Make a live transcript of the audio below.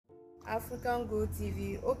African Go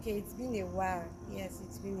TV. Okay, it's been a while. Yes,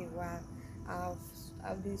 it's been a while.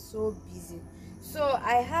 I've been so busy. So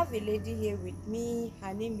I have a lady here with me.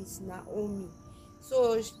 Her name is Naomi.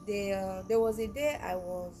 So there was a day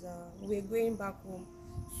we were going back home.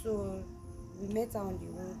 So we met her on the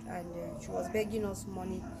road, and she was begging us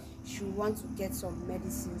money. She wants to get some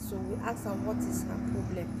medicine. So we asked her what is her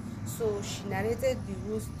problem. So she narrated the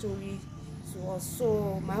whole story to us.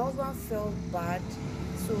 So my husband felt bad,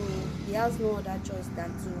 so he has no other choice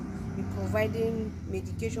than to be providing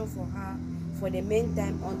medication for her for the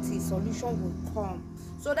meantime until solution will come.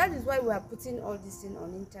 So that is why we are putting all this thing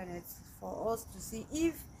on internet, for us to see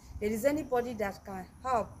if there is anybody that can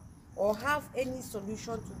help or have any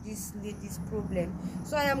solution to this lady's problem.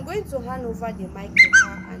 So I am going to hand over the mic to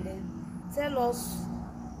her and then tell us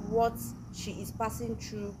what she is passing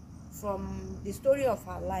through from the story of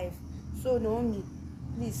her life. So Naomi,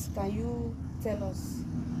 please, can you tell us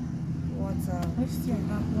what This thing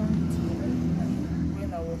happened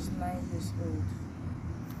when I was 9 years old.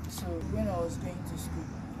 So when I was going to school,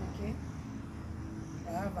 okay.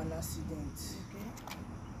 I have an accident. Okay.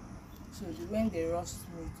 So when they rushed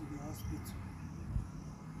me to the hospital,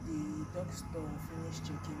 the doctor finished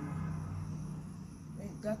checking me.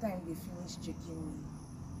 That time they finished checking me,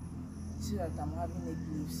 see that I'm having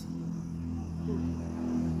epilepsy.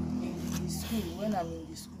 In the school, when I'm in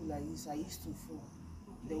the school like this, I used to fall.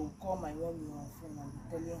 They will call my mommy on phone and be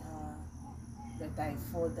telling her that I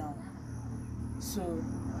fall down. So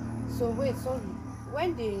wait, sorry.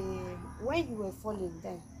 When you were falling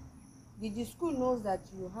then, did the school knows that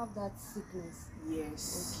you have that sickness?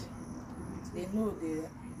 Yes. Okay. They know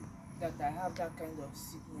that I have that kind of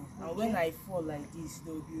sickness. Okay. And when I fall like this,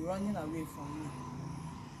 they will be running away from me.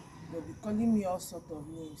 They'll be calling me all sorts of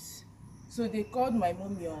names. So they called my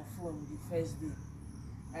mommy on phone the first day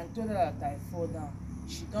and told her that I fall down.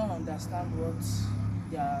 She don't understand what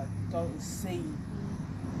they are saying.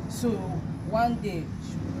 So one day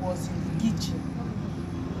she was in the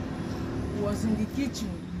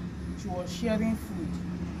kitchen. She was sharing food.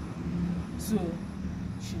 So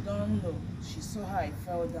she don't know. She saw how I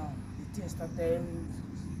fell down. The thing started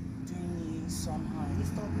doing me somehow.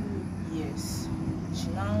 Disturbing you. Yes. She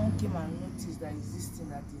now came and noticed that is this thing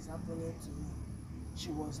that is happening to me. She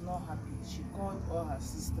was not happy. She called all her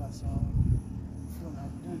sisters on phone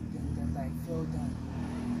and told them that I fell down.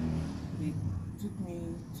 They took me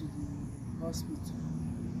to the hospital.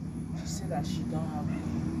 She said that she don't have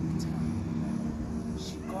money with her.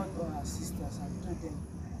 She called all her sisters and told them.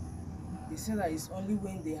 They said that it's only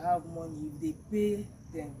when they have money, if they pay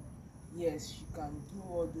them, yes, she can do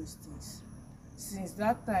all those things. Since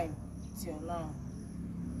that time till now,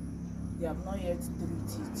 they have not yet treated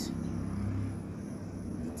it.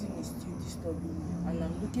 The thing is still disturbing me, and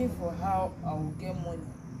I'm looking for how I will get money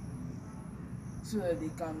so that they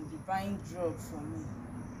can be buying drugs for me.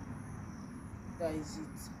 That is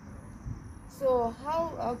it. So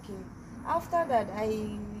okay. After that,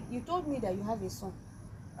 you told me that you have a son.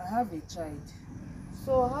 I have a child.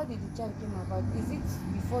 So how did the child came about? Is it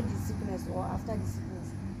before the sickness or after the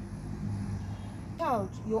sickness?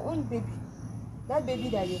 Child, your own baby, that baby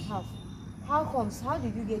that you have, how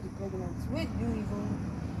did you get the pregnant? Where did you even,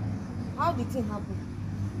 how did it happen?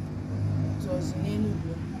 It was in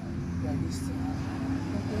Enugu that this thing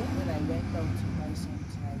happened. Okay. When I went out to buy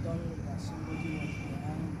something, I don't know that somebody was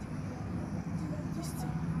behind this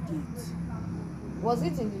thing gate. Was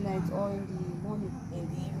it in the night or in the morning? In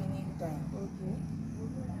the evening time. Okay.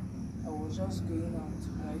 I was just going out to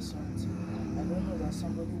buy something. I don't know that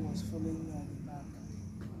somebody was following me at the back.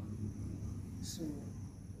 So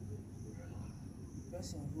the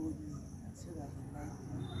person hold me and said that he liked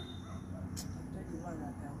me. I told the man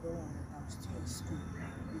that I don't want that I'm still in school.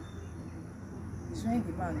 It's when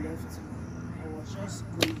the man left me, I was just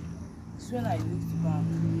going. It's when I looked back, I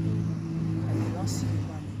did not see the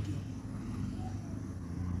man again.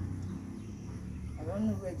 I don't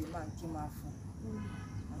know where the man came out from.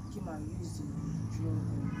 And came and used the drug on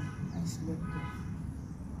me. I slept off.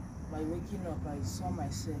 By waking up, I saw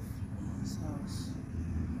myself in his house.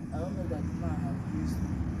 I don't know that the man had used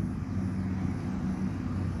me.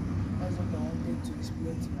 That's what I wanted to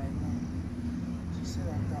explain to my mom. She said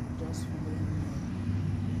that I'm just following me.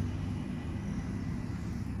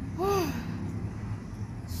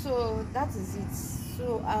 So that is it.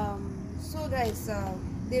 So guys,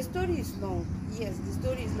 the story is long. Yes, the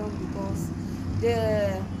story is long because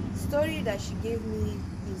the story that she gave me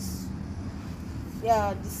is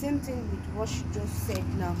the same thing with what she just said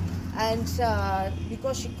now. And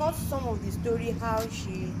because she cut some of the story how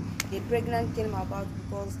the pregnant came about,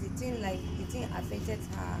 because the thing affected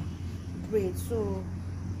her brain. So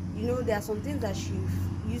you know, there are some things that she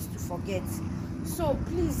used to forget. So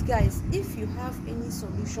please guys, if you have any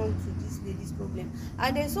solution to this lady's problem,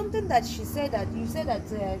 and there's something that she said that you said that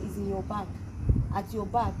is in your back, at your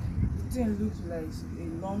back. The thing looks like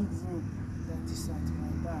a long rope that is at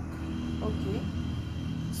my back. Okay.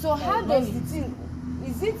 So how does the thing,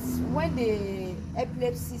 is it when the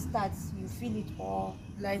epilepsy starts you feel it, or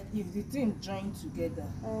Like if the thing join together,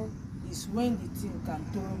 is when the thing can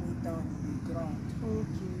throw me down in the ground.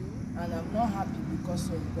 okay. And I'm not happy because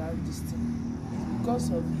of that this thing. It's because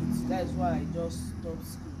of it. That is why I just stopped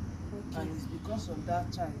school. Okay. And it's because of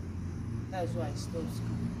that child. That is why I stopped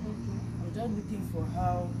school. Okay. I'm just looking for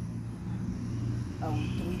how I will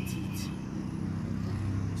treat it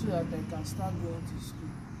so that I can start going to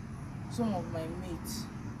school. Some of my mates,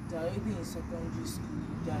 they are already in secondary school,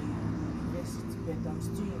 they are in university, but I'm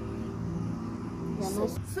still in.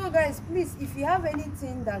 So guys, please, if you have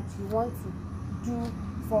anything that you want to do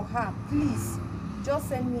for her, please just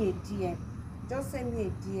send me a DM. Just send me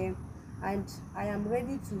a DM and I am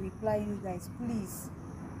ready to reply you guys. Please,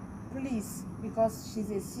 please, because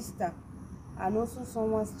she's a sister and also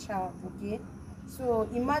someone's child. Okay, so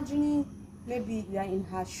imagining maybe you are in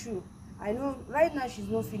her shoe. I know right now she's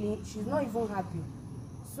not even happy.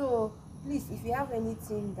 So please, if you have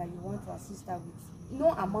anything that you want to assist her with,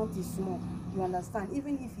 no amount is small, you understand,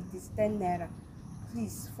 even if it is 10 naira,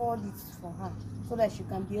 please forward it for her so that she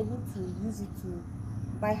can be able to use it to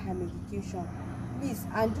buy her medication. Please,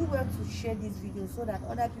 and do well to share this video so that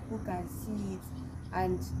other people can see it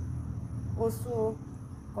and also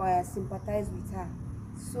sympathize with her.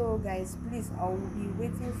 So guys, please, I will be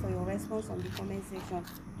waiting for your response on the comment section.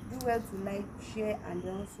 Do well to like, share, and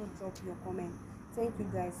also drop your comment. Thank you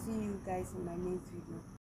guys. See you guys in my next video.